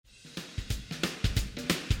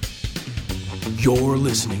You're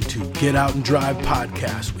listening to Get Out and Drive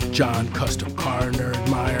podcast with John Custom Car Nerd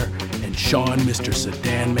Meyer and Sean Mr.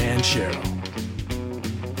 Sedan Man Sherrill.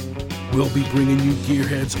 We'll be bringing you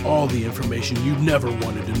gearheads all the information you never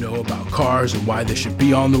wanted to know about cars and why they should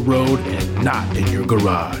be on the road and not in your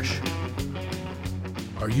garage.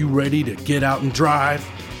 Are you ready to get out and drive?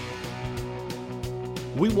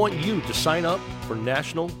 We want you to sign up for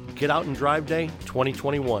National Get Out and Drive Day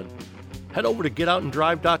 2021. Head over to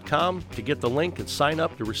getoutanddrive.com to get the link and sign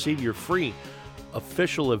up to receive your free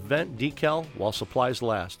official event decal while supplies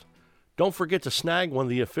last. Don't forget to snag one of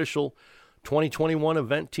the official 2021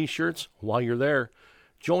 event t-shirts while you're there.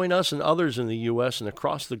 Join us and others in the U.S. and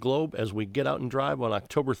across the globe as we get out and drive on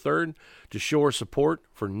October 3rd to show our support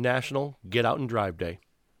for National Get Out and Drive Day.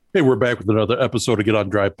 Hey, we're back with another episode of Get Out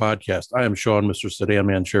and Drive podcast. I am Sean, Mr. Sedan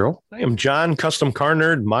Man Sherrill. I am John, Custom Car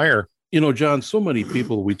Nerd Meyer. You know, John, so many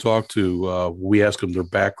people we talk to, we ask them their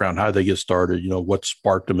background, how they get started, what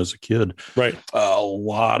sparked them as a kid. Right. A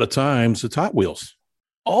lot of times it's Hot Wheels.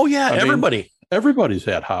 Oh, yeah, Everybody's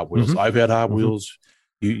had Hot Wheels. Mm-hmm. I've had Hot Wheels.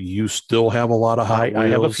 You still have a lot of Hot Wheels. I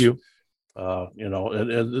have a few.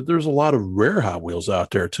 And there's a lot of rare Hot Wheels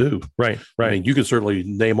out there too. Right. I mean, you can certainly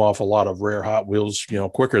name off a lot of rare Hot Wheels,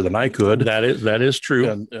 quicker than I could. That is true.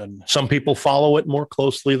 And some people follow it more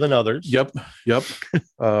closely than others. Yep.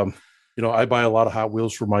 I buy a lot of Hot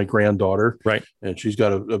Wheels for my granddaughter. Right. And she's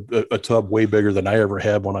got a tub way bigger than I ever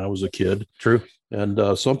had when I was a kid. True.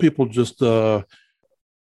 And some people just,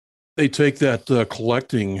 they take that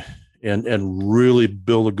collecting and really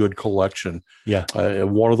build a good collection. Yeah.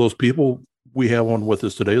 And one of those people we have on with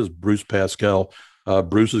us today is Bruce Pascal.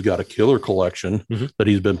 Bruce has got a killer collection that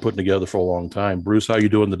he's been putting together for a long time. Bruce, how you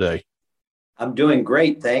doing today? I'm doing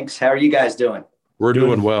great, thanks. How are you guys doing? We're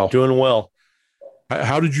doing well. Doing well.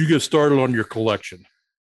 How did you get started on your collection?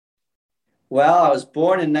 Well, I was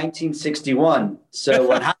born in 1961. So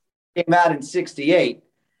when Hot Wheels came out in 68,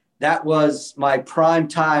 that was my prime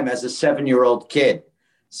time as a 7-year-old kid.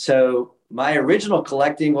 So my original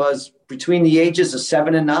collecting was between the ages of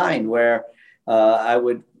 7 and 9, where I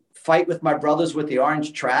would fight with my brothers with the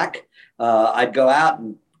orange track. I'd go out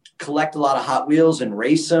and collect a lot of Hot Wheels and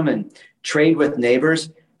race them and trade with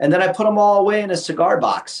neighbors. And then I put them all away in a cigar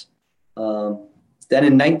box. Then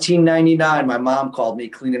in 1999, my mom called me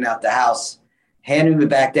cleaning out the house, handing me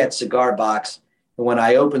back that cigar box. And when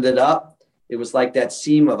I opened it up, it was like that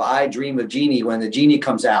scene of I Dream of Jeannie when the genie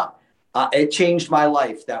comes out. It changed my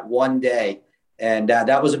life that one day. And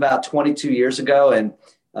that was about 22 years ago. And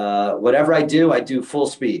whatever I do full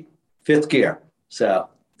speed, 5th gear. So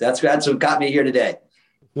that's what got me here today.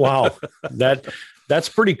 Wow. That's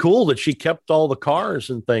pretty cool that she kept all the cars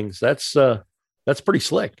and things. That's pretty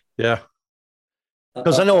slick. Yeah.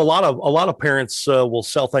 Because I know a lot of parents will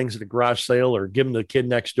sell things at a garage sale or give them to the kid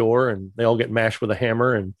next door, and they all get mashed with a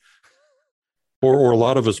hammer, or a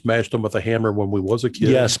lot of us mashed them with a hammer when we was a kid.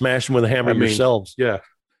 Yeah, smash them with a hammer yourselves. Yeah.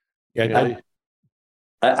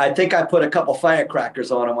 I think I put a couple firecrackers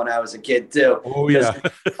on them when I was a kid too. Oh yeah.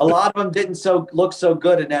 A lot of them didn't look so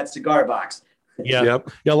good in that cigar box. Yeah. Yep.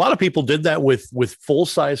 Yeah. A lot of people did that with full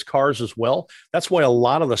size cars as well. That's why a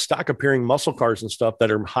lot of the stock appearing muscle cars and stuff that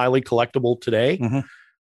are highly collectible today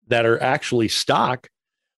that are actually stock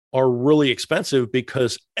are really expensive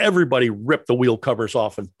because everybody ripped the wheel covers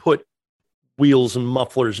off and put wheels and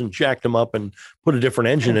mufflers and jacked them up and put a different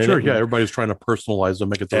engine in it. Yeah. Everybody's trying to personalize them,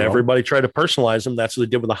 make it their own. Everybody tried to personalize them. That's what they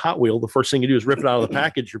did with a Hot Wheel. The first thing you do is rip it out of the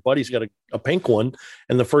package. Your buddy's got a pink one.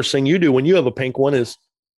 And the first thing you do when you have a pink one is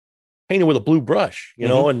paint it with a blue brush,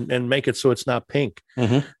 and make it so it's not pink.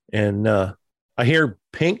 And I hear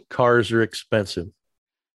pink cars are expensive.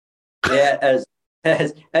 Yeah,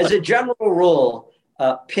 as a general rule,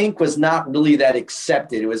 pink was not really that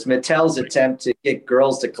accepted. It was Mattel's attempt to get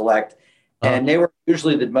girls to collect, and they were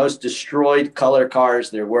usually the most destroyed color cars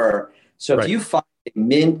there were. So if you find a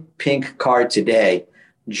mint pink car today,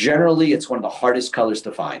 generally it's one of the hardest colors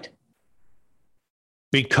to find.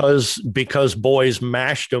 Because boys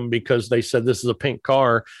mashed them because they said this is a pink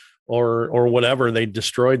car or whatever. They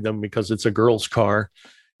destroyed them because it's a girl's car,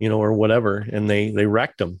 or whatever. And they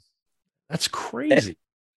wrecked them. That's crazy.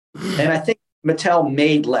 And I think Mattel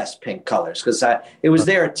made less pink colors because it was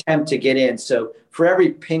their attempt to get in. So for every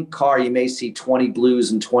pink car, you may see 20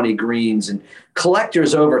 blues and 20 greens. And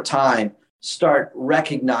collectors over time start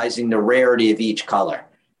recognizing the rarity of each color.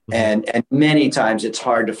 And many times it's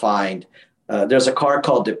hard to find. There's a car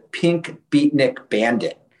called the Pink Beatnik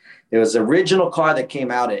Bandit. It was the original car that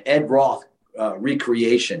came out at Ed Roth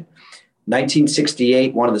recreation,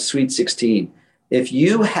 1968, one of the Sweet 16. If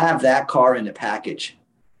you have that car in a package,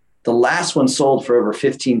 the last one sold for over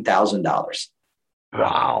 $15,000.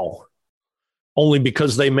 Wow. Only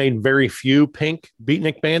because they made very few pink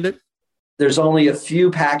Beatnik Bandit? There's only a few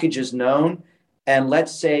packages known. And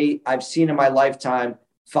let's say I've seen in my lifetime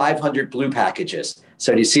 500 blue packages.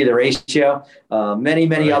 So do you see the ratio?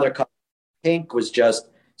 Many other colors. Pink was just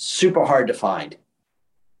super hard to find.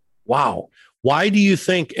 Wow. Why do you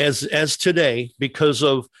think as today, because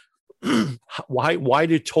of why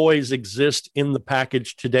do toys exist in the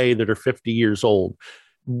package today that are 50 years old?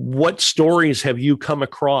 What stories have you come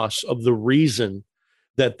across of the reason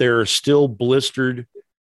that there are still blistered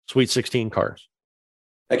Sweet 16 cars?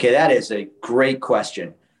 Okay, that is a great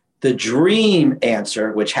question. The dream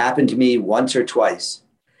answer, which happened to me once or twice,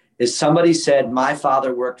 is somebody said, my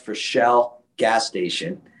father worked for Shell gas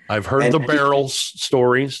station. I've heard the barrels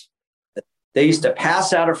stories. They used to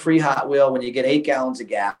pass out a free Hot Wheel when you get 8 gallons of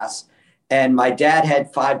gas. And my dad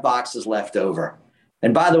had 5 boxes left over.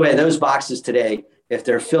 And by the way, those boxes today, if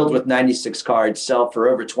they're filled with 96 cards, sell for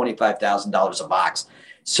over $25,000 a box.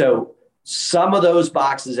 So some of those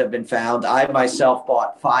boxes have been found. I myself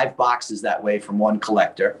bought 5 boxes that way from one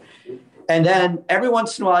collector. And then every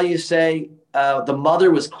once in a while you say the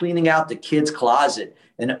mother was cleaning out the kid's closet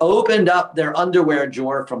and opened up their underwear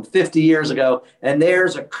drawer from 50 years ago, and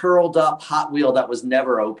there's a curled up Hot Wheel that was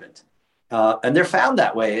never opened. And they're found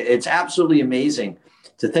that way. It's absolutely amazing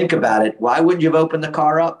to think about it. Why wouldn't you have opened the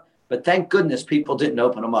car up? But thank goodness people didn't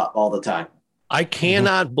open them up all the time. I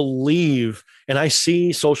cannot believe, and I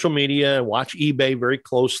see social media and watch eBay very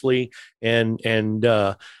closely, and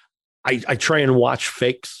I try and watch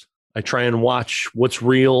fakes. I try and watch what's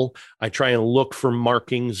real. I try and look for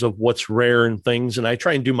markings of what's rare and things, and I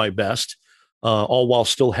try and do my best, all while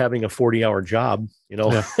still having a 40-hour job, you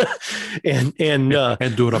know, yeah. and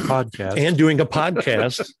doing a podcast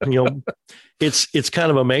it's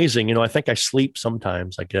kind of amazing. You know, I think I sleep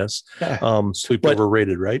sometimes, I guess. Sleep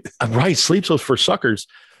overrated, right? Right. Sleep's for suckers.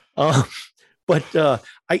 But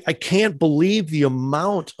I can't believe the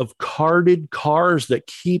amount of carded cars that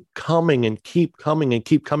keep coming and keep coming and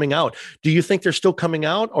keep coming out. Do you think they're still coming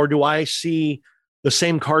out, or do I see the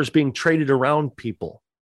same cars being traded around people?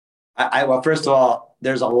 Well, first of all,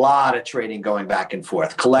 there's a lot of trading going back and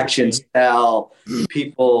forth. Collections sell,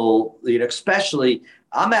 people, you know, especially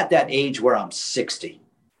I'm at that age where I'm 60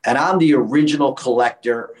 and I'm the original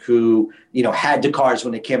collector who, you know, had the cars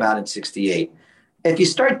when they came out in 68. If you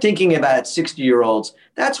start thinking about 60-year-olds,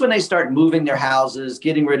 that's when they start moving their houses,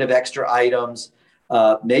 getting rid of extra items.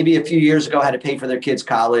 Maybe a few years ago had to pay for their kids'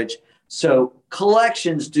 college. So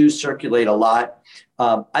collections do circulate a lot.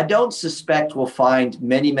 I don't suspect we'll find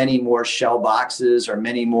many more shell boxes or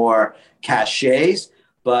many more cachets,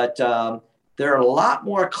 but there are a lot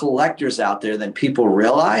more collectors out there than people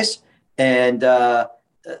realize. And,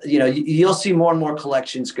 you know, you'll see more and more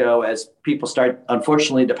collections go as people start,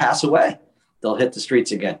 unfortunately, to pass away. They'll hit the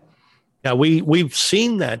streets again. Yeah, we've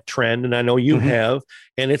seen that trend, and I know you have,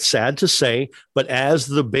 and it's sad to say, but as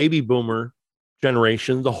the baby boomer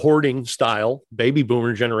generation, the hoarding style baby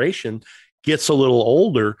boomer generation gets a little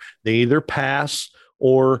older, they either pass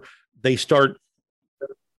or they start,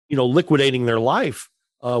 you know, liquidating their life.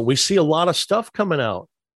 We see a lot of stuff coming out.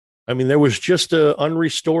 I mean, there was just a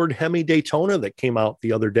unrestored Hemi Daytona that came out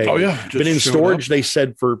the other day. Oh yeah, been in storage, they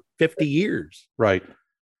said, for 50 years. Right.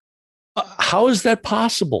 How is that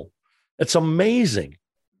possible? It's amazing.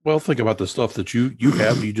 Well, think about the stuff that you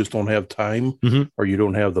have. You just don't have time, or you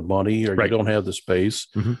don't have the money, or you don't have the space.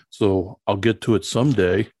 So I'll get to it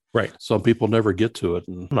someday. Right. Some people never get to it.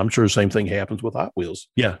 And I'm sure the same thing happens with Hot Wheels.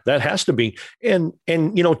 Yeah, that has to be. And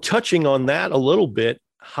you know, touching on that a little bit,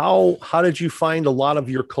 how did you find a lot of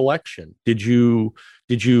your collection? Did you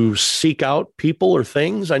seek out people or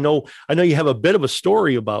things? I know you have a bit of a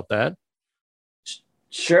story about that.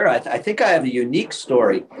 Sure. I think I have a unique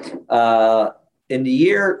story. In the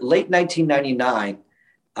year late 1999,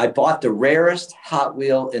 I bought the rarest Hot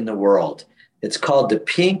Wheel in the world. It's called the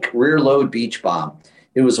Pink Rear Load Beach Bomb.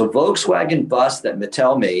 It was a Volkswagen bus that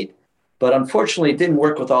Mattel made, but unfortunately it didn't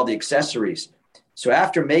work with all the accessories. So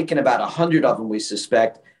after making about 100 of them, we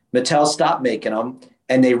suspect, Mattel stopped making them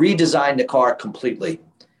and they redesigned the car completely.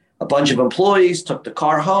 A bunch of employees took the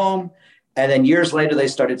car home, and then years later they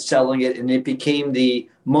started selling it, and it became the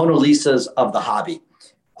Mona Lisas of the hobby.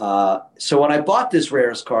 So when I bought this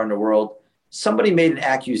rarest car in the world, somebody made an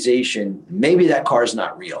accusation, maybe that car's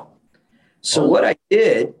not real. So what I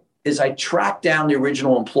did is I tracked down the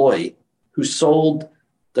original employee who sold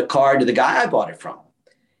the car to the guy I bought it from.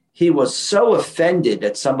 He was so offended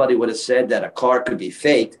that somebody would have said that a car could be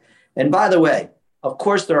faked. And by the way, of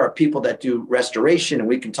course, there are people that do restoration, and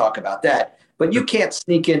we can talk about that, but you can't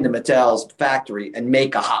sneak into Mattel's factory and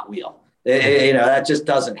make a Hot Wheel. You know, that just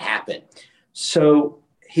doesn't happen. So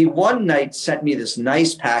he one night sent me this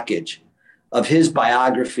nice package of his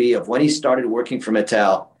biography of when he started working for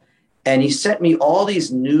Mattel. And he sent me all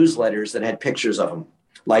these newsletters that had pictures of him,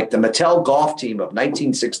 like the Mattel golf team of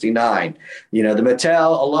 1969, the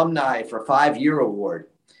Mattel alumni for 5-year award.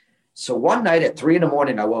 So one night at 3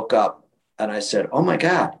 a.m, I woke up and I said, oh my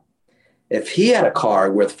God, if he had a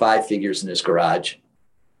car worth 5 figures in his garage,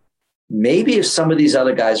 maybe if some of these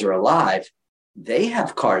other guys are alive, they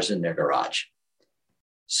have cars in their garage.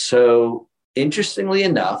 So interestingly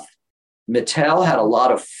enough, Mattel had a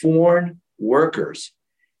lot of foreign workers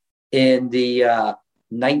in the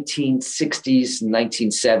 1960s,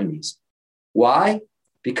 1970s. Why?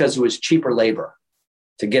 Because it was cheaper labor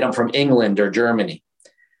to get them from England or Germany.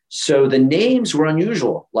 So the names were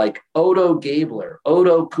unusual, like Odo Gabler,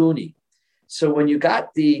 Odo Cooney. So when you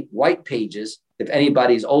got the white pages, if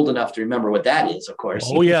anybody's old enough to remember what that is, of course.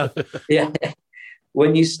 Oh, yeah. Yeah.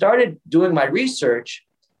 When you started doing my research,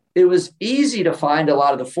 it was easy to find a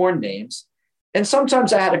lot of the foreign names. And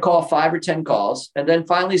sometimes I had to call 5 or 10 calls. And then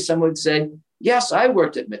finally someone would say, yes, I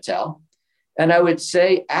worked at Mattel. And I would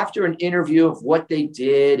say after an interview of what they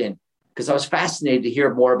did, and because I was fascinated to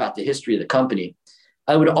hear more about the history of the company,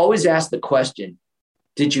 I would always ask the question,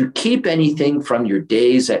 did you keep anything from your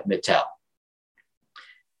days at Mattel?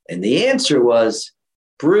 And the answer was,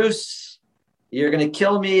 Bruce, you're going to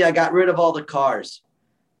kill me. I got rid of all the cars.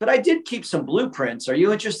 But I did keep some blueprints. Are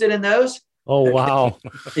you interested in those? Oh, wow.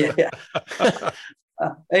 Yeah.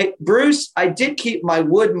 Hey, Bruce, I did keep my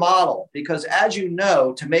wood model because, as you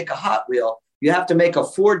know, to make a Hot Wheel, you have to make a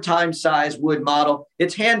 4-time size wood model.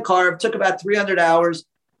 It's hand carved, took about 300 hours.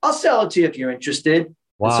 I'll sell it to you if you're interested.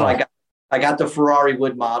 Wow. So I got the Ferrari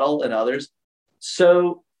wood model and others.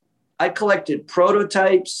 So I collected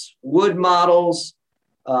prototypes, wood models,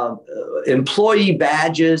 employee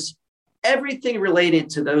badges, everything related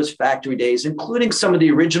to those factory days, including some of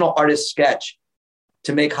the original artist sketch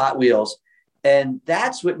to make Hot Wheels. And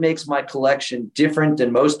that's what makes my collection different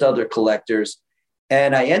than most other collectors.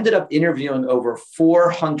 And I ended up interviewing over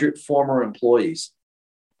 400 former employees.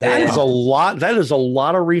 That is a lot. That is a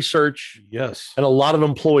lot of research. Yes. And a lot of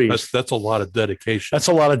employees. That's a lot of dedication. That's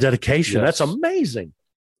a lot of dedication. Yes. That's amazing.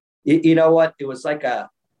 You know what? It was like a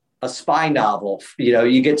spy novel.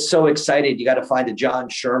 You get so excited. You got to find a John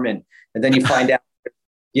Sherman. And then you find out,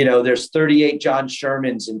 there's 38 John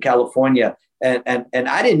Shermans in California. And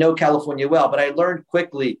I didn't know California well, but I learned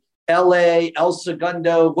quickly, LA, El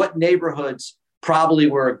Segundo, what neighborhoods probably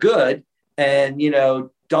were good. And,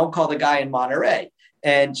 don't call the guy in Monterey.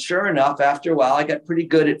 And sure enough, after a while, I got pretty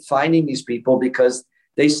good at finding these people because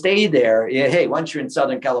they stay there. Hey, once you're in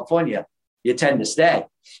Southern California, you tend to stay.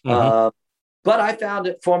 Mm-hmm. But I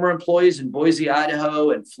found former employees in Boise, Idaho,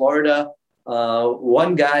 and Florida.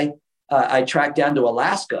 One guy I tracked down to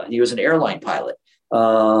Alaska. He was an airline pilot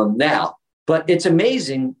now. But it's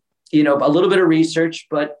amazing, a little bit of research,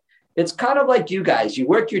 but it's kind of like you guys. You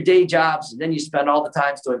work your day jobs, and then you spend all the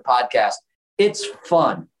time doing podcasts. It's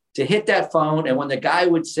fun to hit that phone. And when the guy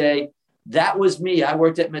would say, that was me, I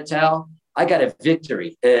worked at Mattel, I got a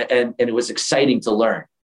victory. And it was exciting to learn.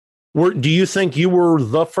 Do you think you were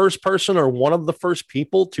the first person or one of the first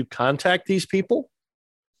people to contact these people?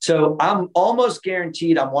 So I'm almost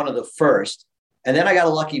guaranteed I'm one of the first. And then I got a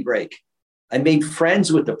lucky break. I made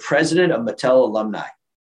friends with the president of Mattel alumni.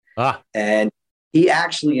 And he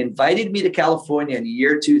actually invited me to California in the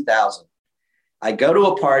year 2000. I go to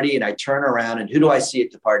a party and I turn around, and who do I see at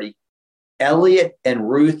the party? Elliot and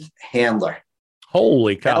Ruth Handler.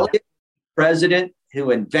 Holy cow. Elliot, president who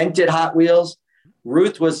invented Hot Wheels.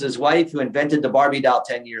 Ruth was his wife who invented the Barbie doll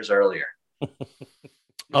 10 years earlier.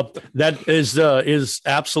 That is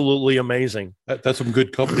absolutely amazing. That's some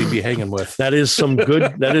good company to be hanging with. That is some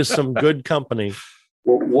good company.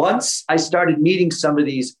 Well, once I started meeting some of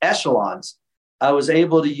these echelons, I was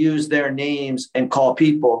able to use their names and call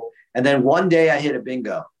people. And then one day I hit a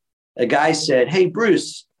bingo. A guy said, hey,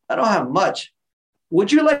 Bruce, I don't have much.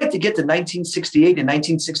 Would you like to get the 1968 and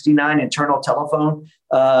 1969 internal telephone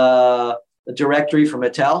directory from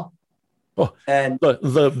Mattel? Oh, and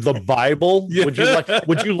the Bible? Yeah. Would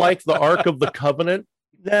you like the Ark of the Covenant?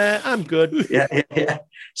 Nah, I'm good. Yeah.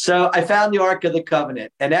 So I found the Ark of the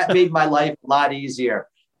Covenant, and that made my life a lot easier.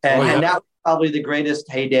 And that was probably the greatest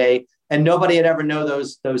heyday. And nobody had ever known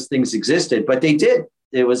those things existed, but they did.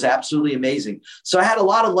 It was absolutely amazing. So I had a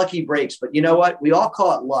lot of lucky breaks, but you know what? We all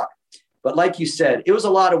call it luck. But like you said, it was a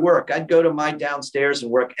lot of work. I'd go to my downstairs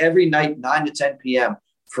and work every night, 9 to 10 p.m.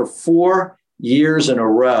 for 4 years in a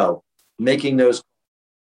row, making those.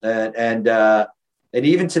 And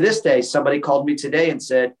even to this day, somebody called me today and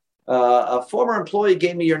said, a former employee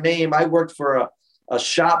gave me your name. I worked for a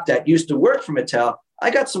shop that used to work for Mattel. I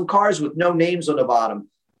got some cars with no names on the bottom,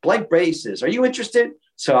 blank bases. Are you interested?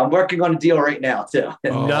 So I'm working on a deal right now too.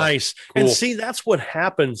 Nice. Cool. And see, that's what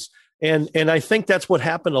happens. And I think that's what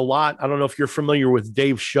happened a lot. I don't know if you're familiar with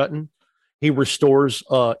Dave Shutton. He restores,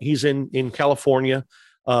 he's in California.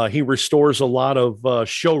 He restores a lot of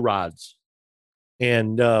show rods.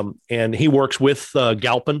 And he works with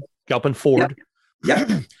Galpin Ford.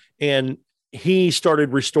 Yeah. And he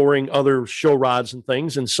started restoring other show rods and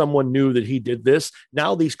things, and someone knew that he did this.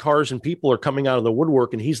 Now these cars and people are coming out of the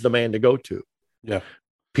woodwork, and he's the man to go to. Yeah.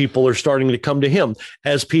 People are starting to come to him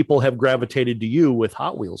as people have gravitated to you with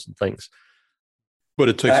Hot Wheels and things. But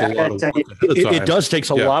it takes a lot of work ahead of time. It does take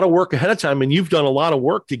a lot of work ahead of time, and you've done a lot of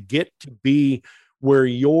work to get to be where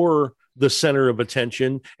you're the center of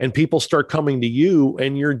attention, and people start coming to you,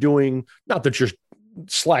 and you're doing, not that you're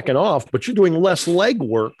slacking off, but you're doing less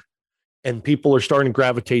legwork, and people are starting to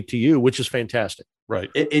gravitate to you, which is fantastic. Right.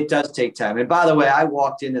 It does take time. And by the way, I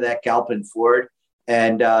walked into that Galpin Ford,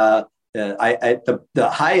 and the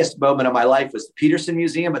highest moment of my life was the Peterson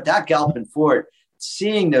Museum, but that Galpin Ford,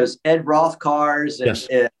 seeing those Ed Roth cars,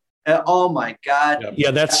 and oh my God.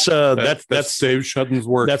 Yeah, that's Dave Shutton's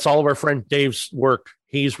work. That's all of our friend Dave's work.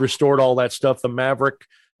 He's restored all that stuff, the Maverick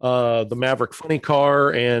funny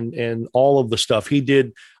car, and all of the stuff he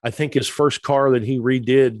did. I think his first car that he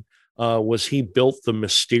redid was he built the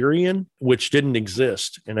Mysterian, which didn't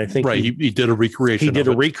exist. And I think he did a recreation. He did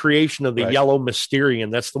a recreation of the yellow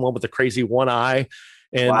Mysterian. That's the one with the crazy one eye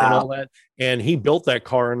and all that. And he built that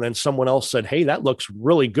car. And then someone else said, "Hey, that looks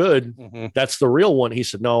really good. Mm-hmm. That's the real one." He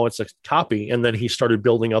said, "No, it's a copy." And then he started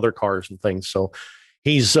building other cars and things. So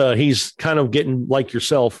he's kind of getting like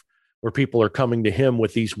yourself, where people are coming to him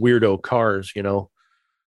with these weirdo cars, you know.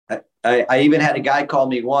 I even had a guy call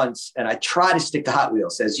me once, and I try to stick to Hot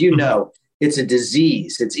Wheels. As you know, it's a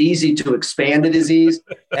disease. It's easy to expand a disease,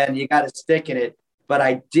 and you got to stick in it. But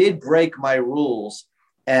I did break my rules,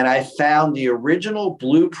 and I found the original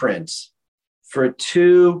blueprints for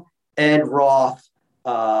 2 Ed Roth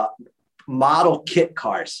model kit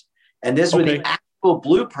cars. And this were the actual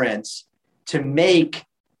blueprints to make,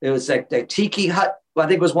 it was like the Tiki Hut, I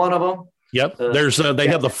think was one of them. Yep. There's they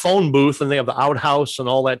have the phone booth, and they have the outhouse and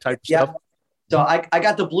all that type of stuff. So I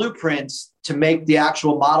got the blueprints to make the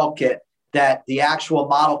actual model kit that the actual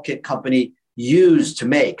model kit company used to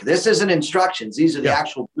make. This isn't instructions. These are the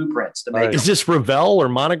actual blueprints to make. Is this Revell or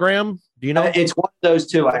Monogram? Do you know? It's one of those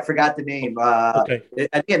two. I forgot the name. I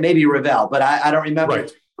think it may be Revell, but I don't remember. Right.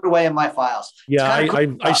 It's put away in my files. Yeah,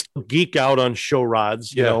 I still geek out on show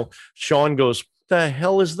rods. You know, Sean goes, "The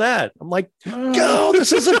hell is that?" I'm like, "Go!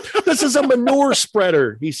 This is a manure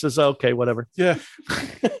spreader." He says, "Okay, whatever." Yeah.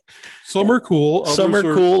 Some are cool. Some are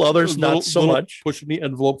cool. Others not so much. Pushing the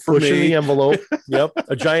envelope for me. Pushing the envelope. Yep.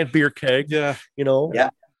 A giant beer keg. Yeah. You know. Yeah.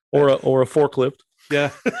 Or a forklift.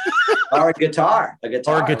 Yeah. Or a guitar.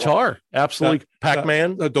 Or a guitar. Absolutely.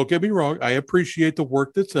 Pac-Man. Don't get me wrong. I appreciate the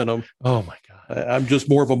work that's in them. Oh my God. I'm just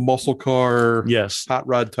more of a muscle car, hot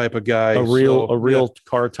rod type of guy. A real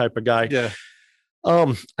car type of guy. Yeah.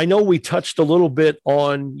 I know we touched a little bit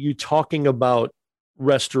on you talking about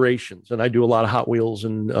restorations, and I do a lot of Hot Wheels,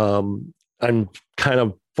 and I'm kind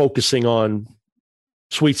of focusing on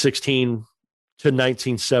Sweet 16 to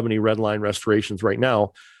 1970 Redline restorations right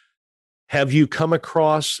now. Have you come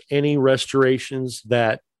across any restorations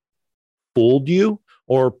that fooled you,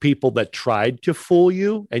 or people that tried to fool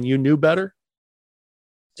you and you knew better?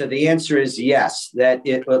 So the answer is yes.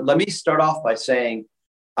 Let me start off by saying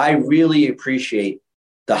I really appreciate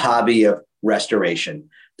the hobby of restoration,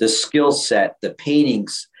 the skill set, the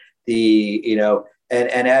paintings, and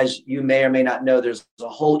as you may or may not know, there's a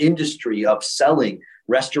whole industry of selling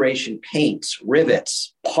restoration paints,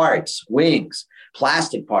 rivets, parts, wings,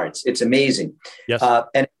 plastic parts. It's amazing. Yes.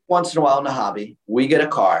 And once in a while in the hobby, we get a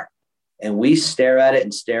car and we stare at it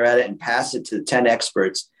and pass it to the 10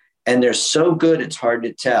 experts. And they're so good, it's hard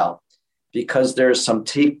to tell, because there's some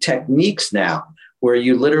techniques now where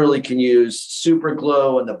you literally can use super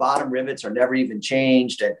glue and the bottom rivets are never even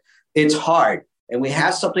changed. And it's hard. And we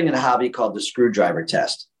have something in the hobby called the screwdriver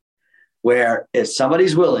test, where if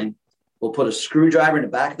somebody's willing, we'll put a screwdriver in the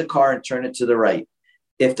back of the car and turn it to the right.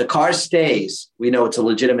 If the car stays, we know it's a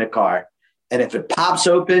legitimate car. And if it pops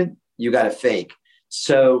open, you got a fake.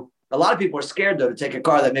 So a lot of people are scared, though, to take a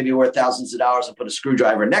car that may be worth thousands of dollars and put a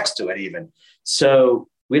screwdriver next to it even. So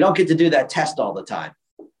we don't get to do that test all the time.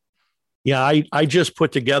 Yeah, I just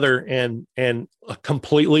put together and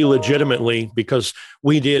completely legitimately, because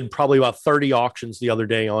we did probably about 30 auctions the other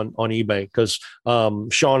day on eBay, because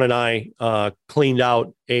Sean and I cleaned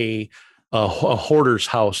out a hoarder's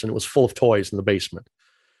house, and it was full of toys in the basement.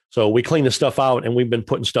 So we clean the stuff out, and we've been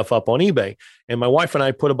putting stuff up on eBay. And my wife and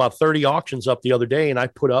I put about 30 auctions up the other day, and I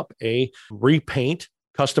put up a repaint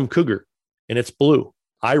custom Cougar, and it's blue.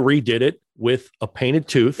 I redid it with a painted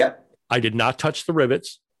tooth. Yep. I did not touch the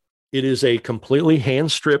rivets. It is a completely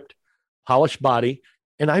hand stripped, polished body,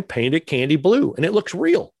 and I painted it candy blue, and it looks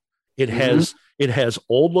real. It has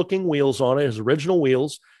old looking wheels on it, it has original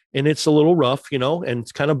wheels, and it's a little rough, and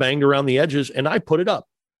it's kind of banged around the edges. And I put it up,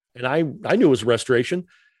 and I knew it was restoration.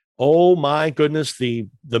 Oh my goodness, the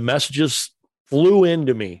messages flew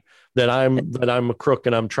into me that I'm a crook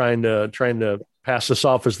and I'm trying to pass this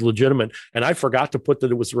off as legitimate. And I forgot to put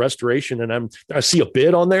that it was restoration. And I see a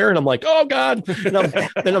bid on there, and I'm like, oh God.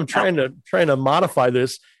 And I'm trying to modify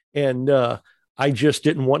this. And I just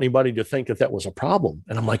didn't want anybody to think that was a problem.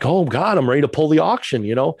 And I'm like, oh God, I'm ready to pull the auction,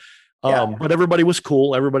 But everybody was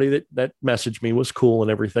cool. Everybody that messaged me was cool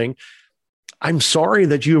and everything. I'm sorry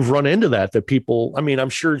that you've run into that people, I'm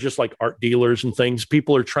sure just like art dealers and things,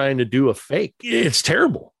 people are trying to do a fake. It's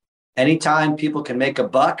terrible. Anytime people can make a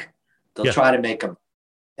buck, they'll try to make them.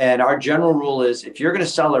 And our general rule is, if you're going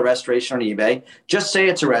to sell a restoration on eBay, just say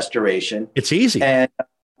it's a restoration. It's easy. And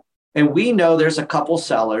we know there's a couple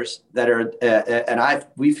sellers that are,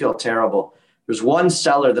 we feel terrible. There's one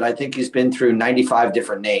seller that I think he's been through 95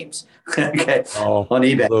 different names on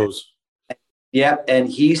eBay. Those. Yep. And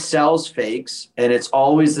he sells fakes, and it's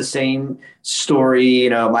always the same story.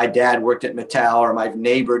 My dad worked at Mattel, or my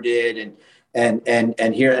neighbor did.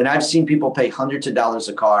 And I've seen people pay hundreds of dollars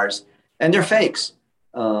of cars, and they're fakes.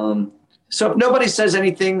 So if nobody says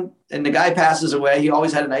anything and the guy passes away, he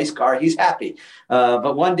always had a nice car, he's happy.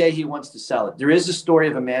 But one day he wants to sell it. There is a story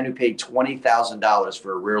of a man who paid $20,000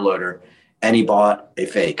 for a rear loader, and he bought a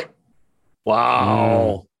fake.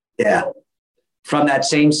 Wow. Yeah. From that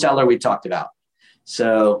same seller we talked about.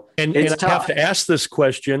 So and I have to ask this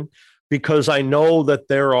question because I know that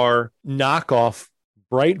there are knockoff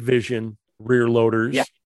Bright Vision rear loaders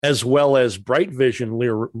as well as Bright Vision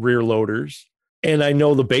rear loaders. And I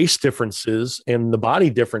know the base differences and the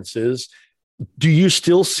body differences. Do you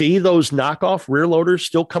still see those knockoff rear loaders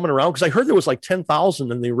still coming around? Because I heard there was like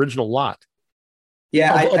 10,000 in the original lot.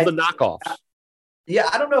 Yeah. Of the knockoffs. Yeah.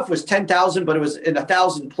 I don't know if it was 10,000, but it was in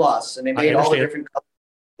 1,000 plus, and they made all the different colors.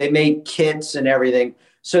 They made kits and everything.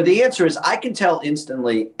 So the answer is, I can tell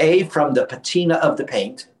instantly, from the patina of the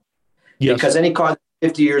paint, because any car that's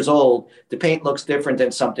 50 years old, the paint looks different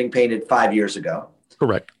than something painted 5 years ago.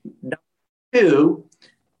 Correct. Number two,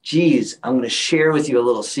 I'm going to share with you a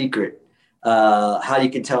little secret, how you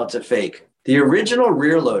can tell it's a fake. The original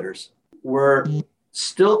rear loaders were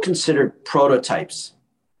still considered prototypes.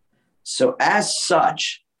 So as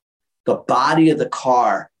such, the body of the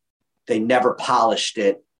car, they never polished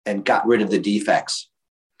it and got rid of the defects.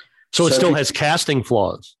 So it still has casting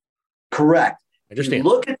flaws. Correct. I understand. You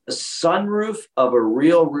look at the sunroof of a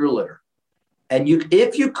real rear loader, and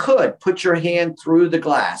if you could put your hand through the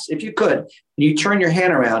glass, if you could, and you turn your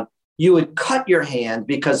hand around, you would cut your hand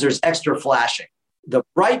because there's extra flashing. The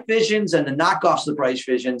Bright Visions and the knockoffs of the Bright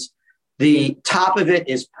Visions, the top of it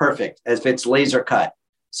is perfect as if it's laser cut.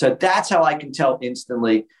 So that's how I can tell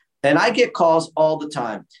instantly. And I get calls all the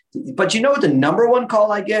time. But you know what the number one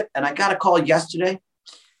call I get? And I got a call yesterday.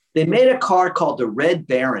 They made a car called the Red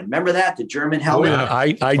Baron. Remember that? The German helmet? Oh,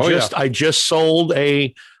 yeah. I just sold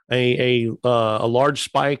a large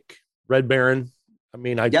spike Red Baron.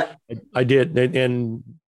 I did. And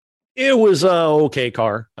it was a okay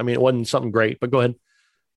car. It wasn't something great, but go ahead.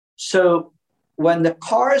 So when the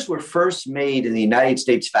cars were first made in the United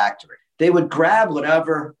States factory, they would grab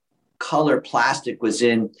whatever color plastic was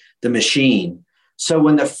in the machine. So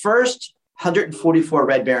when the first 144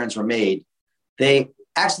 Red Barons were made, they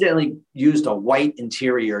accidentally used a white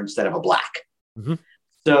interior instead of a black. Mm-hmm.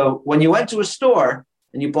 So when you went to a store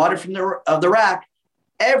and you bought it from the rack,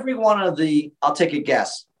 every one of the, I'll take a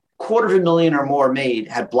guess, 250,000 or more made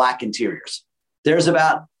had black interiors. There's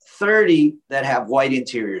about 30 that have white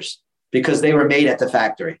interiors because they were made at the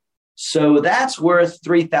factory. So that's worth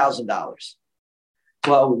 $3,000.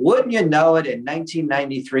 Well, wouldn't you know it, in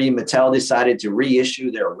 1993, Mattel decided to reissue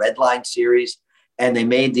their Redline series, and they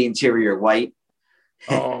made the interior white.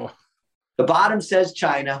 Oh. The bottom says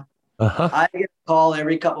China. Uh-huh. I get a call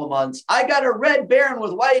every couple of months. I got a Red Baron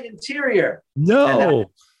with white interior. No. And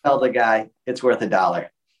I tell the guy it's worth $1.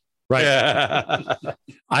 Right.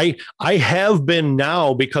 I have been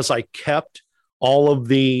now, because I kept all of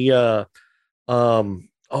the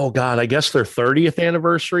I guess their 30th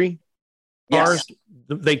anniversary cars. Yes.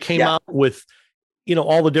 They came out with,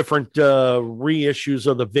 all the different reissues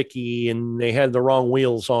of the Vicky, and they had the wrong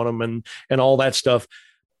wheels on them and all that stuff.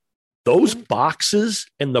 those boxes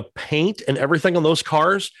and the paint and everything on those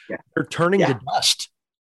cars, they're turning to dust.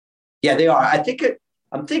 Yeah, they are.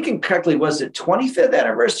 I'm thinking correctly. Was it 25th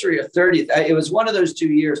anniversary or 30th? It was one of those 2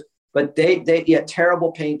 years. But they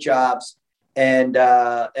terrible paint jobs, and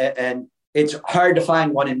it's hard to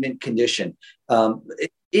find one in mint condition.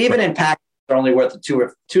 Even in packages, they're only worth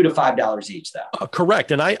 $2 to $5 each, though.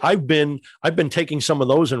 Correct. And I've been taking some of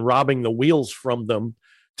those and robbing the wheels from them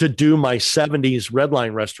to do my 70s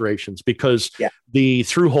redline restorations, because the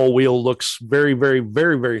through hole wheel looks very, very,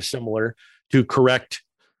 very, very similar to correct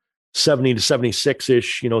 70 to 76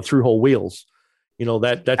 ish, through hole wheels,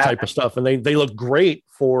 that type of stuff. And they look great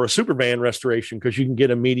for a super van restoration, because you can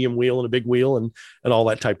get a medium wheel and a big wheel and all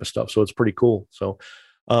that type of stuff. So it's pretty cool. So,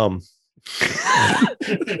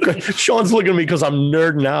 Sean's looking at me because I'm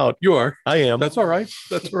nerding out. You are. I am. That's all right.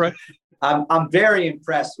 That's all right. I'm very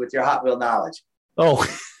impressed with your Hot Wheel knowledge. Oh,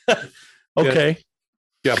 okay.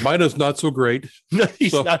 Yeah, mine is not so great. No,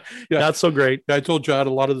 he's not so great. I told John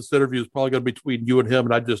a lot of this interview is probably going to be between you and him,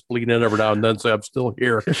 and I just lean in every now and then and say I'm still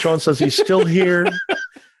here. Sean says he's still here.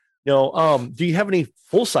 Do you have any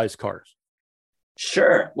full-size cars?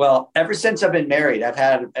 Sure. Well, ever since I've been married, I've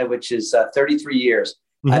had, which is 33 years,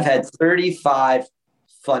 I've had 35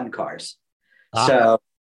 fun cars. So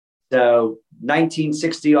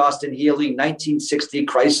 1960 Austin Healey, 1960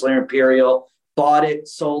 Chrysler Imperial, bought it,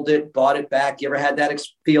 sold it, bought it back. You ever had that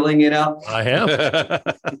feeling, I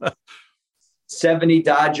have. 70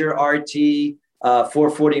 Dodger RT,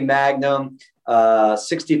 440 Magnum,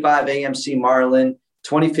 65 AMC Marlin,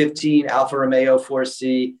 2015 Alfa Romeo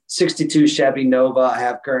 4C, 62 Chevy Nova I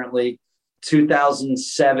have currently,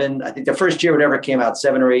 2007, I think the first year it ever came out,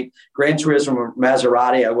 7 or 8, Gran Turismo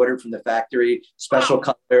Maserati I ordered from the factory, special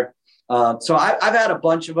color. So I've had a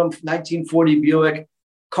bunch of them, 1940 Buick.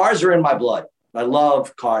 Cars are in my blood. I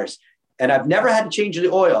love cars. And I've never had to change the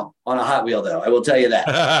oil on a Hot Wheel, though. I will tell you that.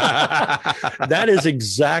 That is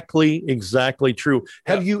exactly true.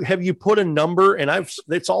 Have you put a number? And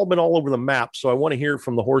it's all been all over the map. So I want to hear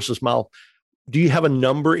from the horse's mouth. Do you have a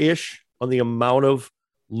number-ish on the amount of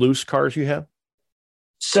loose cars you have?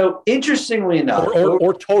 So interestingly enough,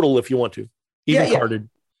 or total, if you want to, even carded.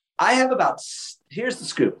 I have here's the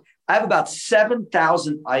scoop. I have about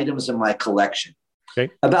 7,000 items in my collection.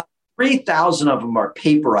 Okay. About 3,000 of them are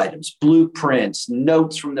paper items, blueprints,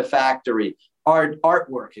 notes from the factory,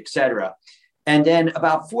 artwork, etc. And then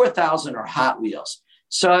about 4,000 are Hot Wheels.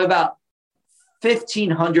 So about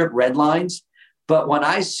 1,500 red lines. But when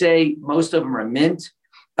I say most of them are mint,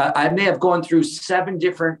 I may have gone through 7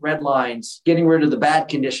 different red lines, getting rid of the bad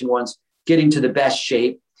condition ones, getting to the best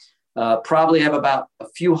shape. Probably have about a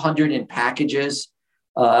few hundred in packages.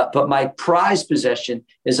 But my prized possession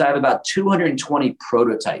is I have about 220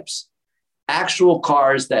 prototypes, actual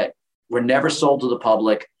cars that were never sold to the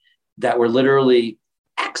public, that were literally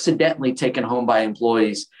accidentally taken home by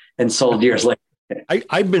employees and sold years later.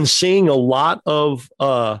 I've been seeing a lot of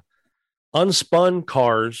unspun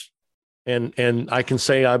cars, and I can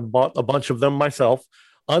say I bought a bunch of them myself.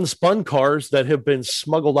 Unspun cars that have been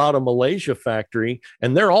smuggled out of Malaysia factory,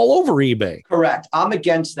 and they're all over eBay. Correct. I'm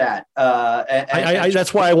against that.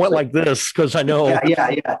 That's why I went like this, because I know.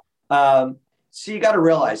 Yeah. So you got to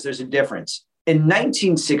realize there's a difference. In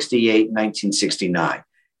 1968, 1969,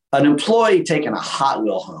 an employee taking a Hot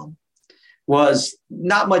Wheel home was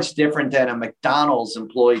not much different than a McDonald's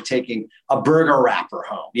employee taking a burger wrapper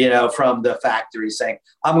home, from the factory, saying,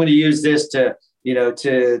 I'm going to use this to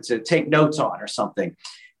take notes on or something.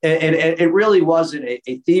 And it really wasn't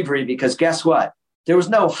a thievery, because guess what? There was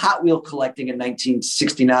no Hot Wheel collecting in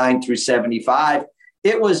 1969 through 75.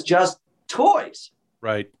 It was just toys.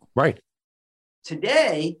 Right.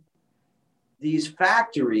 Today, these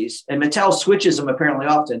factories, and Mattel switches them apparently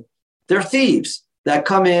often, they're thieves that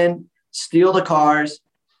come in, steal the cars.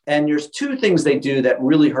 And there's 2 things they do that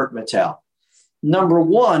really hurt Mattel. Number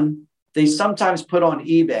one, they sometimes put on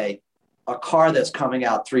eBay a car that's coming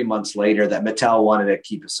out 3 months later that Mattel wanted to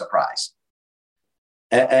keep a surprise.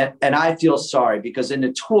 And I feel sorry, because in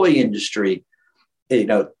the toy industry,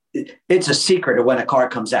 it's a secret of when a car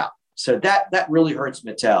comes out. So that really hurts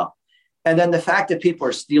Mattel. And then the fact that people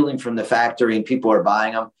are stealing from the factory and people are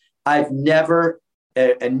buying them, I've never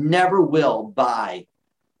and never will buy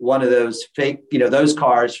one of those fake, those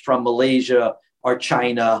cars from Malaysia or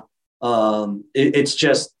China. It's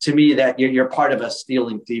just, to me, that you're part of a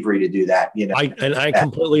stealing thievery to do that. I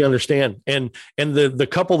completely understand. And the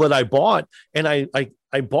couple that I bought, and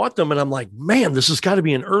I bought them, and I'm like, man, this has got to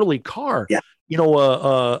be an early car. Yeah.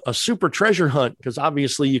 A super treasure hunt, because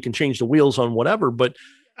obviously you can change the wheels on whatever. But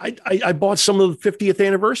I bought some of the 50th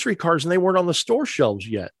anniversary cars, and they weren't on the store shelves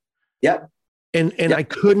yet. Yep. And I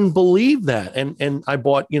couldn't believe that. And I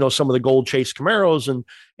bought, some of the gold chase Camaros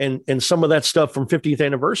and some of that stuff from 50th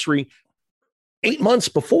anniversary 8 months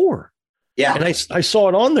before. Yeah. And I saw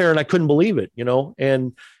it on there and I couldn't believe it,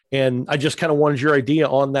 and I just kind of wanted your idea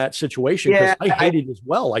on that situation, because I hate it as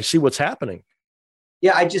well. I see what's happening.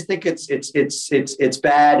 Yeah. I just think it's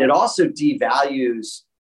bad. It also devalues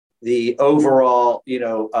the overall,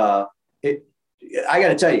 I got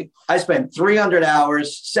to tell you, I spent 300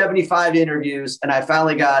 hours, 75 interviews, and I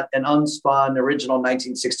finally got an unspun original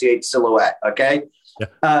 1968 silhouette. Okay.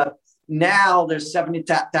 Yeah. Now there's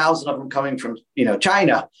 70,000 of them coming from,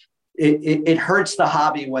 China. It hurts the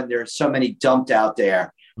hobby when there's so many dumped out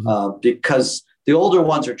there, because the older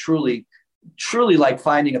ones are truly like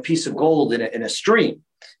finding a piece of gold in a stream.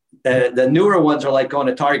 The newer ones are like going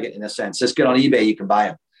to Target in a sense. Just get on eBay, you can buy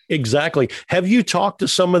them. Exactly. Have you talked to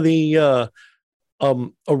some of the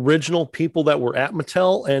original people that were at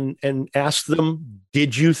Mattel and asked them,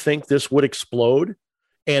 did you think this would explode?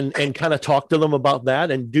 And kind of talk to them about that.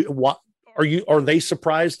 And are they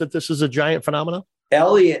surprised that this is a giant phenomenon?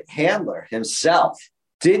 Elliot Handler himself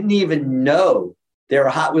didn't even know there were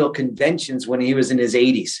Hot Wheel conventions when he was in his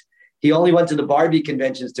 80s. He only went to the Barbie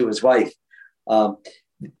conventions to his wife.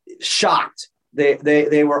 Shocked.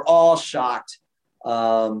 They were all shocked.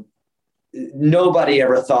 Nobody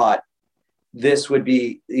ever thought this would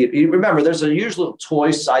be. You remember, there's a usual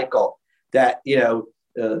toy cycle that,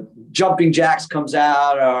 jumping jacks comes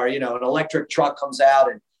out, or, an electric truck comes out,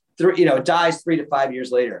 and it dies 3 to 5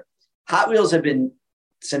 years later. Hot Wheels have been,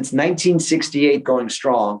 since 1968, going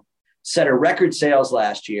strong, set a record sales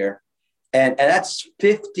last year. And that's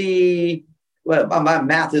 50, well, my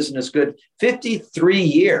math isn't as good, 53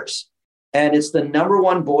 years. And it's the number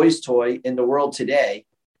one boys toy in the world today.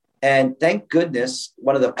 And thank goodness,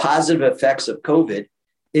 one of the positive effects of COVID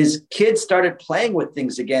is kids started playing with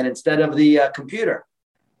things again instead of the computer.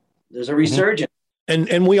 There's a resurgence.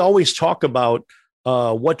 And we always talk about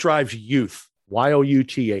what drives youth,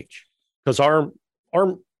 YOUTH, because our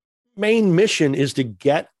main mission is to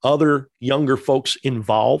get other younger folks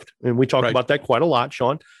involved. And we talk about that quite a lot,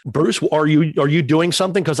 Sean. Bruce, are you doing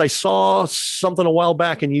something? Because I saw something a while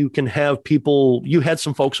back, and you can have people, you had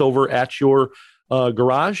some folks over at your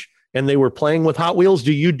garage, and they were playing with Hot Wheels.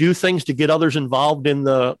 Do you do things to get others involved in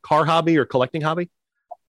the car hobby or collecting hobby?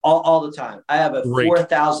 All the time. I have a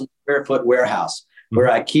 4,000 square foot warehouse where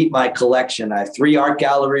I keep my collection. I have 3 art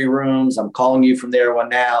gallery rooms. I'm calling you from there one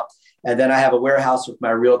now. And then I have a warehouse with my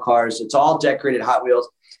real cars. It's all decorated Hot Wheels.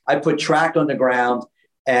 I put track on the ground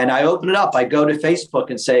and I open it up. I go to Facebook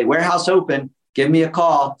and say, warehouse open, give me a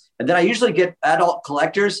call. And then I usually get adult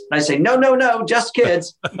collectors. And I say, no, just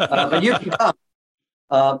kids. But you can come.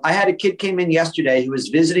 I had a kid came in yesterday who was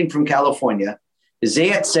visiting from California. His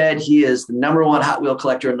aunt said he is the number one Hot Wheel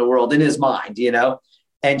collector in the world in his mind,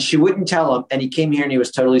 and she wouldn't tell him. And he came here and he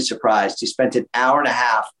was totally surprised. He spent an hour and a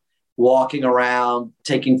half walking around,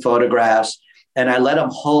 taking photographs, and I let him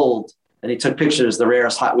hold, and he took pictures of the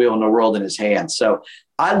rarest Hot Wheel in the world in his hand. So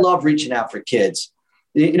I love reaching out for kids.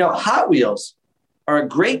 Hot Wheels are a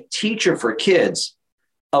great teacher for kids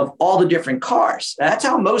of all the different cars. That's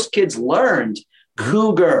how most kids learned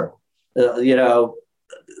Cougar,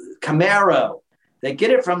 Camaro. They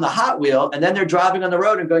get it from the Hot Wheel, and then they're driving on the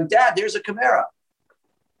road and going, Dad, there's a Camaro.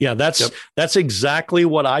 Yeah, that's exactly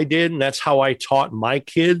what I did. And that's how I taught my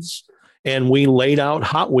kids. And we laid out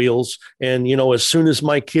Hot Wheels. And, as soon as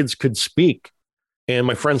my kids could speak, and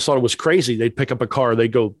my friends thought it was crazy, they'd pick up a car.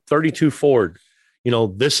 They'd go 32 Ford.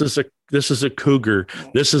 This is a Cougar.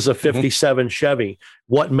 This is a 57 Chevy.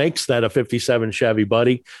 What makes that a 57 Chevy,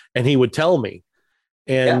 buddy? And he would tell me.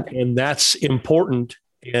 And that's important.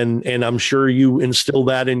 And I'm sure you instill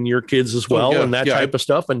that in your kids as well, and that type of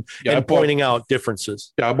stuff, and pointing out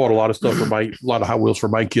differences. Yeah, I bought a lot of stuff for a lot of Hot Wheels for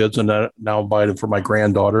my kids, and now I'm buying them for my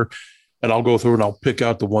granddaughter. And I'll go through and I'll pick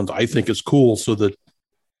out the ones I think is cool, so that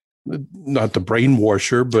not to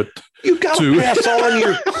brainwash her, but you got to pass on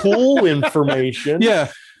your cool information.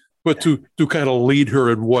 Yeah, but to kind of lead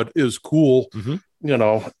her in what is cool,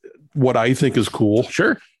 what I think is cool.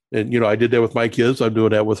 Sure. And, I did that with my kids. I'm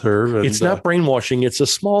doing that with her. And, it's not brainwashing. It's a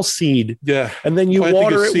small seed. Yeah. And then you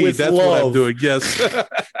water it with That's love. what I'm doing. Yes.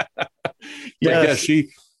 Yes. Yeah,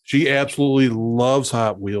 she absolutely loves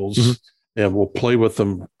Hot Wheels and will play with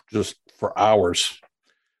them just for hours.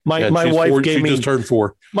 My wife gave me, just turned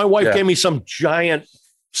 4. My wife gave me some giant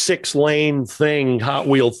 6-lane thing, Hot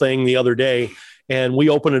Wheel thing the other day. And we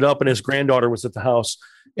opened it up and his granddaughter was at the house.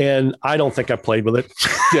 And I don't think I played with it.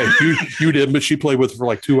 Yeah, you did, but she played with it for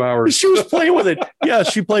like 2 hours. She was playing with it. Yeah,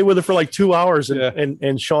 she played with it for like 2 hours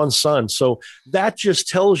and Sean's son. So that just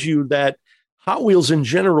tells you that Hot Wheels in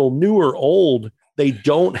general, new or old, they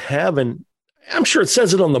don't have I'm sure it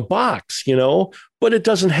says it on the box, but it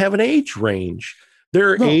doesn't have an age range.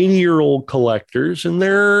 There are 80-year-old collectors and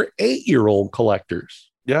there are 8-year-old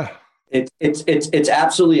collectors. Yeah. It's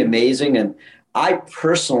absolutely amazing. And I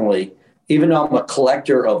personally, even though I'm a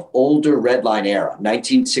collector of older Redline era,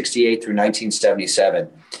 1968 through 1977,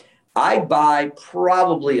 I buy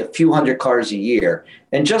probably a few hundred cars a year.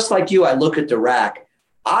 And just like you, I look at the rack.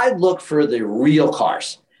 I look for the real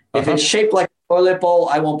cars. If it's shaped like a toilet bowl,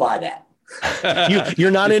 I won't buy that.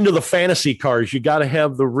 You're not into the fantasy cars. You got to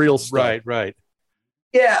have the real stuff. Right.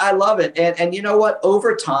 Yeah, I love it. And you know what?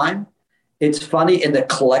 Over time, it's funny, in the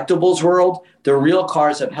collectibles world, the real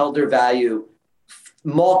cars have held their value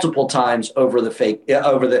multiple times over the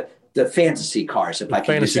fantasy cars. If I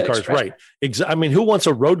can use that expression. Right? I mean, who wants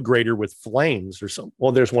a road grader with flames or something?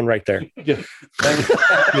 Well, there's one right there. Yeah.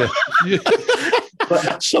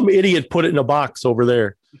 But, some idiot put it in a box over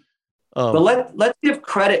there. But let's give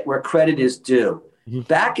credit where credit is due. Mm-hmm.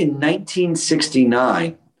 Back in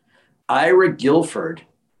 1969, Ira Guilford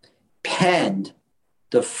penned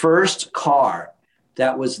the first car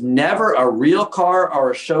that was never a real car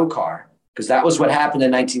or a show car, because that was what happened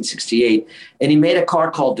in 1968. And he made a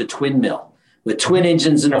car called the Twin Mill with twin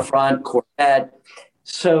engines in the front, Corvette.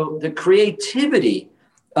 So the creativity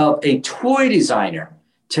of a toy designer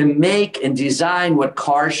to make and design what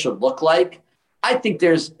cars should look like, I think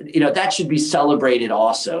that should be celebrated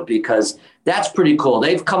also, because that's pretty cool.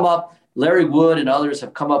 They've come up, Larry Wood and others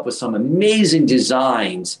have come up with some amazing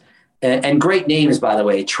designs and great names, by the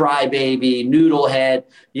way, Tri-Baby, Noodlehead,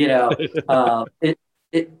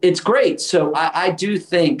 it's great. So I do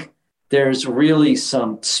think there's really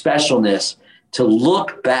some specialness to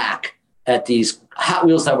look back at these Hot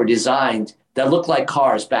Wheels that were designed that look like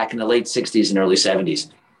cars back in the late 60s and early 70s.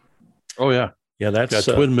 Oh, yeah. Yeah, that's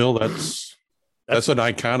Twin Mill. That's an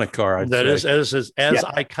iconic car. That is as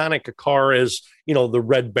iconic a car as, the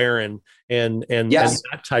Red Baron and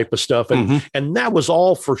that type of stuff. And that was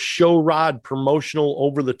all for show rod, promotional,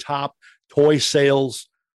 over the top toy sales.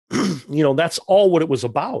 That's all what it was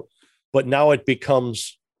about. But now it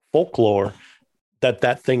becomes folklore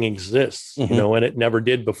that thing exists, and it never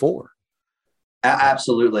did before.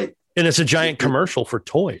 Absolutely. And it's a giant commercial for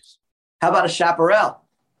toys. How about a Chaparral?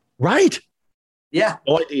 Right. Yeah.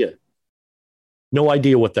 No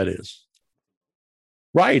idea what that is.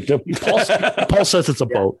 Right. Paul says it's a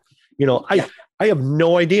boat. I have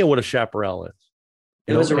no idea what a Chaparral is.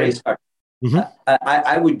 It was a race car. Mm-hmm.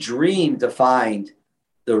 I would dream to find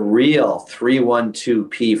the real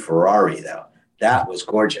 312P Ferrari, though. That was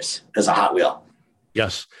gorgeous as a Hot Wheel.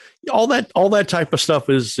 Yes. All that type of stuff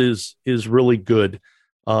is really good.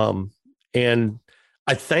 And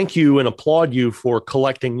I thank you and applaud you for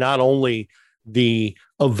collecting not only the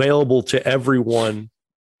available to everyone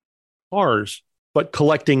cars, but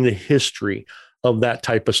collecting the history of that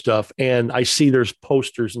type of stuff. And I see there's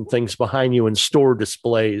posters and things behind you and store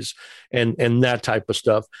displays and that type of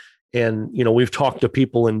stuff. And, we've talked to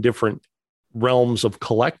people in different realms of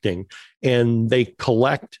collecting, and they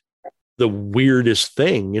collect the weirdest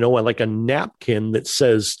thing, like a napkin that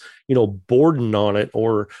says, Borden on it,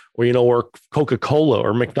 or Coca-Cola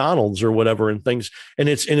or McDonald's or whatever, and things. And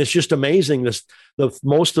it's just amazing. The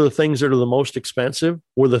most of the things that are the most expensive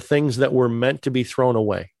were the things that were meant to be thrown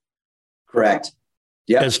away. Correct.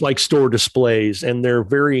 Yeah. It's like store displays, and they're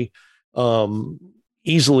very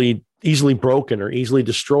easily broken or easily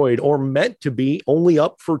destroyed, or meant to be only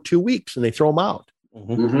up for 2 weeks and they throw them out.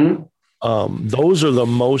 Mm-hmm. Those are the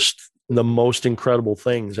most incredible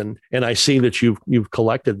things. And I see that you've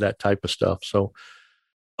collected that type of stuff. So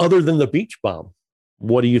other than the Beach Bomb,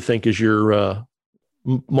 what do you think is your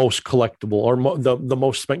most collectible or the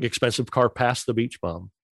most expensive car past the Beach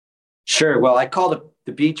Bomb? Sure. Well, I call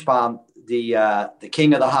the Beach Bomb the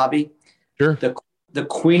king of the hobby. Sure. The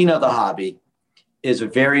queen of the hobby is a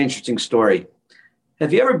very interesting story.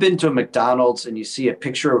 Have you ever been to a McDonald's and you see a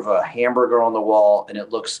picture of a hamburger on the wall and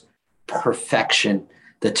it looks perfection?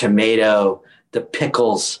 The tomato, the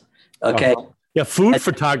pickles. Okay. Yeah. Food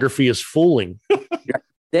photography is fooling.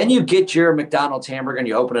 Then you get your McDonald's hamburger and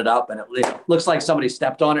you open it up and it looks like somebody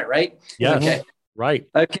stepped on it, right? Yeah. Okay. Right.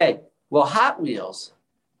 Okay. Well, Hot Wheels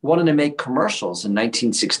wanted to make commercials in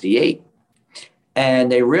 1968.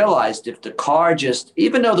 And they realized if the car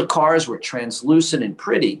even though the cars were translucent and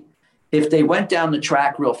pretty, if they went down the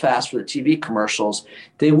track real fast for the TV commercials,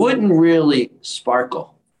 they wouldn't really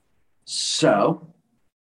sparkle. So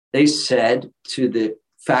they said to the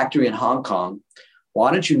factory in Hong Kong,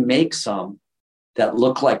 why don't you make some that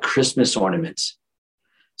look like Christmas ornaments?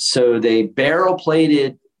 So they barrel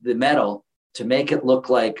plated the metal to make it look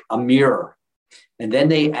like a mirror And then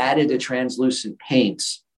they added the translucent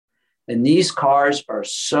paints. And these cars are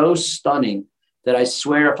so stunning that I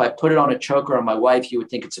swear if I put it on a choker on my wife, you would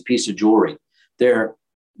think it's a piece of jewelry. They're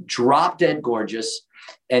drop dead gorgeous.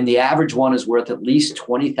 And the average one is worth at least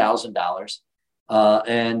 $20,000.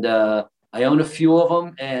 I own a few of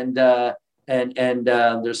them, and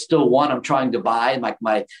there's still one I'm trying to buy,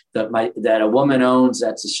 that a woman owns.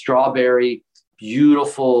 That's a strawberry,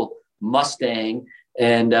 beautiful Mustang,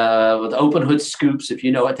 and with open hood scoops, if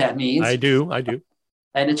you know what that means. I do.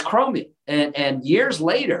 And it's chromey. And years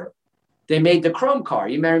later, they made the chrome car.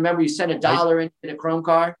 You may remember you sent $1 into a chrome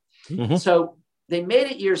car. Mm-hmm. So they made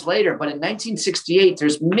it years later, but in 1968,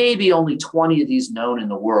 there's maybe only 20 of these known in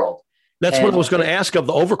the world. That's what I was going to ask of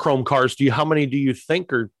the overchrome cars. How many do you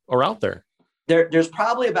think are out there? There's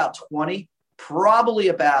probably about 20. Probably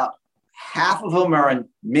about half of them are in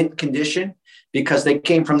mint condition because they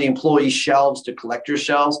came from the employee shelves to collector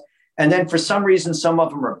shelves. And then for some reason, some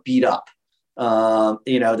of them are beat up.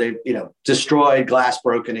 They destroyed, glass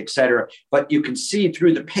broken, etc. But you can see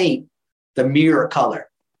through the paint, the mirror color.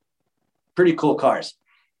 Pretty cool cars.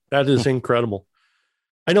 That is incredible.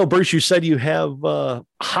 I know, Bruce, you said you have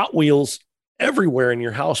Hot Wheels everywhere in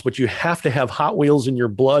your house, but you have to have Hot Wheels in your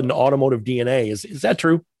blood and automotive DNA. Is that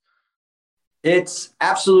true? It's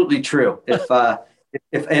absolutely true. If I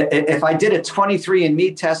did a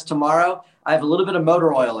 23andMe test tomorrow, I have a little bit of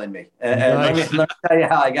motor oil in me. Nice. Let me tell you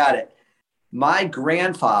how I got it. My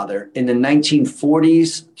grandfather in the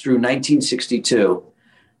 1940s through 1962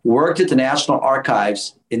 worked at the National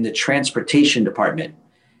Archives in the transportation department.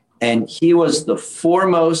 And he was the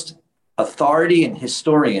foremost authority and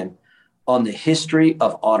historian on the history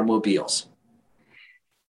of automobiles.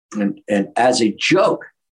 And as a joke,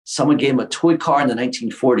 someone gave him a toy car in the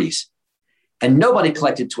 1940s. And nobody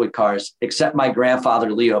collected toy cars except my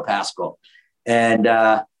grandfather, Leo Pascal. And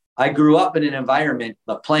I grew up in an environment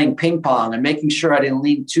of playing ping pong and making sure I didn't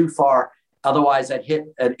lean too far. Otherwise, I'd hit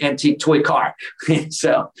an antique toy car.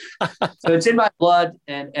 So it's in my blood.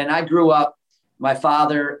 And I grew up. My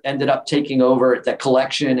father ended up taking over that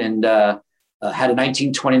collection and had a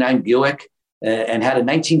 1929 Buick and had a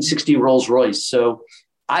 1960 Rolls Royce. So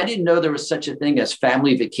I didn't know there was such a thing as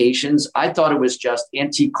family vacations. I thought it was just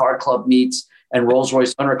antique car club meets and Rolls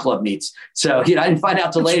Royce owner club meets. So I didn't find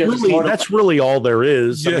out till later. That's really all there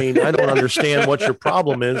is. Yeah. I mean, I don't understand what your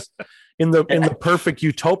problem is. In the perfect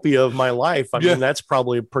utopia of my life, I mean, that's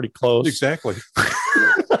probably pretty close. Exactly.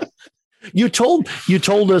 You told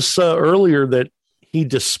us earlier that he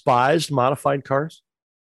despised modified cars.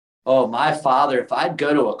 Oh, my father! If I'd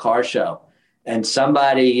go to a car show and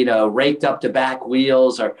somebody, raked up the back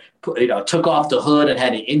wheels or took off the hood and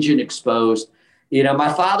had an engine exposed,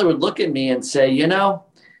 my father would look at me and say,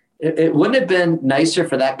 it wouldn't have been nicer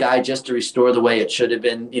for that guy just to restore the way it should have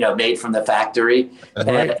been, made from the factory. Right.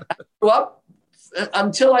 And I grew up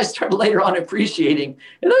until I started later on appreciating,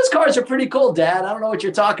 those cars are pretty cool, Dad. I don't know what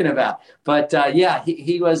you're talking about. But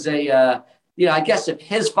he was I guess if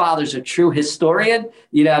his father's a true historian,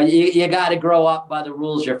 you got to grow up by the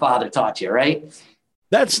rules your father taught you, right?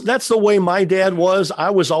 That's the way my dad was. I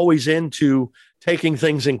was always into taking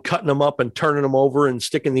things and cutting them up and turning them over and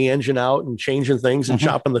sticking the engine out and changing things and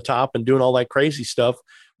chopping the top and doing all that crazy stuff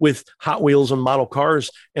with Hot Wheels and model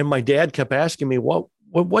cars. And my dad kept asking me, what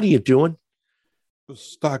are you doing?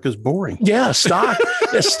 Stock is boring. Yeah, stock.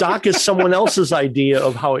 Stock is someone else's idea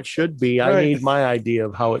of how it should be. Right. I need my idea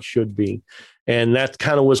of how it should be. And that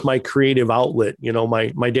kind of was my creative outlet.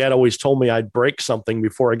 My dad always told me I'd break something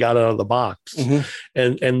before I got out of the box.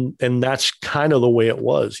 Mm-hmm. And that's kind of the way it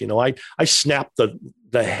was. I snapped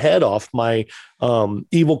the head off my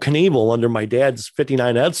Evel Knievel under my dad's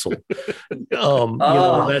 59 Edsel.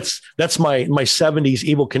 That's my 70s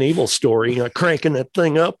Evel Knievel story, cranking that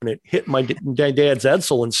thing up and it hit my dad's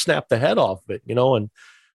Edsel and snapped the head off of it, and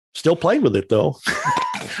still playing with it though.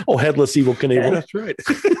 Oh, headless Evel Knievel. That's right.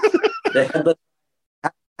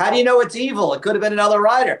 How do you know it's evil? It could have been another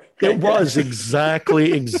rider. It was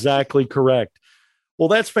exactly correct. Well,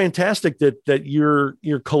 that's fantastic that you're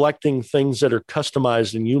collecting things that are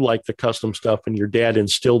customized and you like the custom stuff, and your dad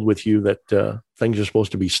instilled with you that things are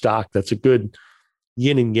supposed to be stock. That's a good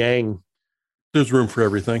yin and yang. There's room for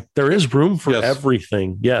everything. There is room for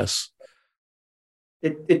everything. Yes.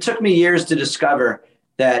 It took me years to discover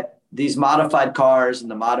that these modified cars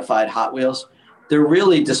and the modified Hot Wheels, they're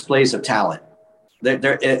really displays of talent.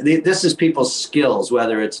 This is people's skills,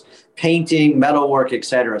 whether it's painting, metalwork,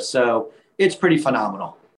 etc. So it's pretty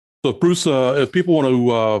phenomenal. So, Bruce, if people want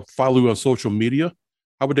to follow you on social media,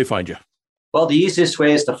 how would they find you? Well, the easiest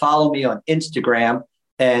way is to follow me on Instagram.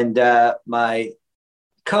 And my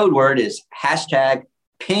code word is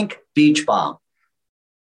 #PinkBeachBomb.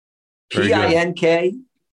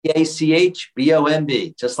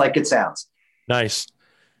 PINKPACHBOMB, just like it sounds. Nice.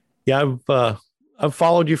 Yeah, I've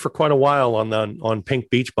followed you for quite a while on Pink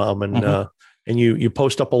Beach Bomb, and and you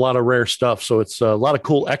post up a lot of rare stuff. So it's a lot of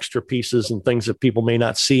cool extra pieces and things that people may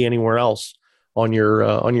not see anywhere else on your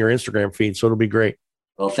Instagram feed. So it'll be great.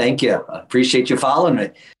 Well, thank you. I appreciate you following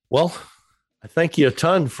me. Well, I thank you a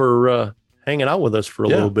ton for hanging out with us for a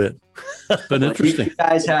little bit. Been interesting. You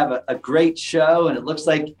guys have a great show, and it looks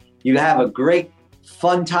like you have a great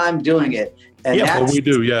fun time doing it. And we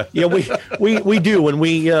do. Yeah. Yeah, we do. And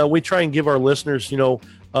we try and give our listeners,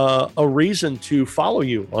 a reason to follow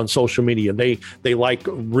you on social media. They like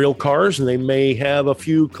real cars, and they may have a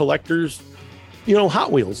few collectors,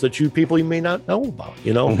 Hot Wheels that you may not know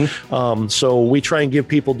about, so we try and give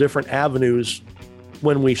people different avenues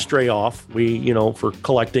when we stray off, for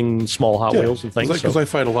collecting small Hot Wheels and things. Because I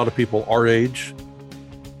find a lot of people our age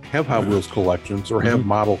have Hot Wheels collections or have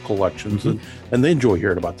model collections, and they enjoy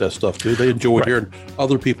hearing about that stuff too. They enjoy hearing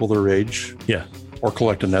other people their age. Yeah. Or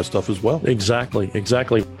collecting that stuff as well. Exactly.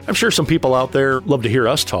 I'm sure some people out there love to hear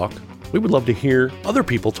us talk. We would love to hear other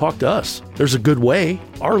people talk to us. There's a good way.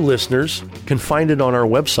 Our listeners can find it on our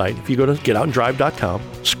website. If you go to getoutandrive.com,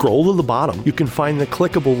 scroll to the bottom, you can find the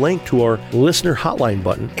clickable link to our listener hotline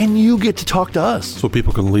button, and you get to talk to us. So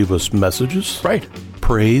people can leave us messages. Right.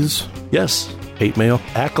 Praise. Yes. Hate mail.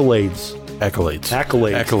 Accolades. Accolades.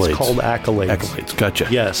 It's called accolades. Accolades. Gotcha.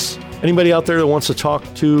 Yes. Anybody out there that wants to talk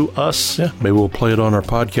to us? Yeah, maybe we'll play it on our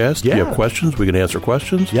podcast. Yeah. If you have questions, we can answer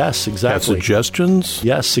questions. Yes, exactly. Have suggestions.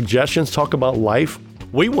 Yes, suggestions. Talk about life.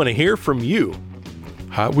 We want to hear from you.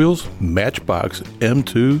 Hot Wheels, Matchbox,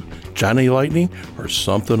 M2, Johnny Lightning, or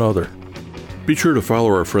something other. Be sure to follow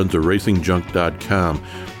our friends at RacingJunk.com.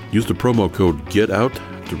 Use the promo code GETOUT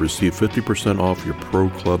to receive 50% off your Pro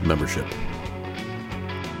Club membership.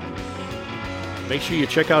 Make sure you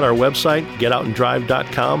check out our website,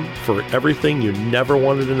 getoutandrive.com, for everything you never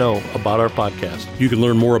wanted to know about our podcast. You can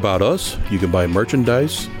learn more about us, you can buy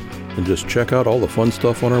merchandise, and just check out all the fun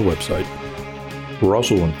stuff on our website. We're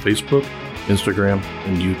also on Facebook, Instagram,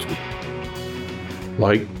 and YouTube.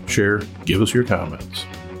 Like, share, give us your comments.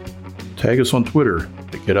 Tag us on Twitter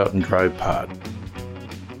at Get Out and Drive Pod.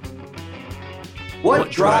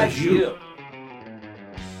 What drives you?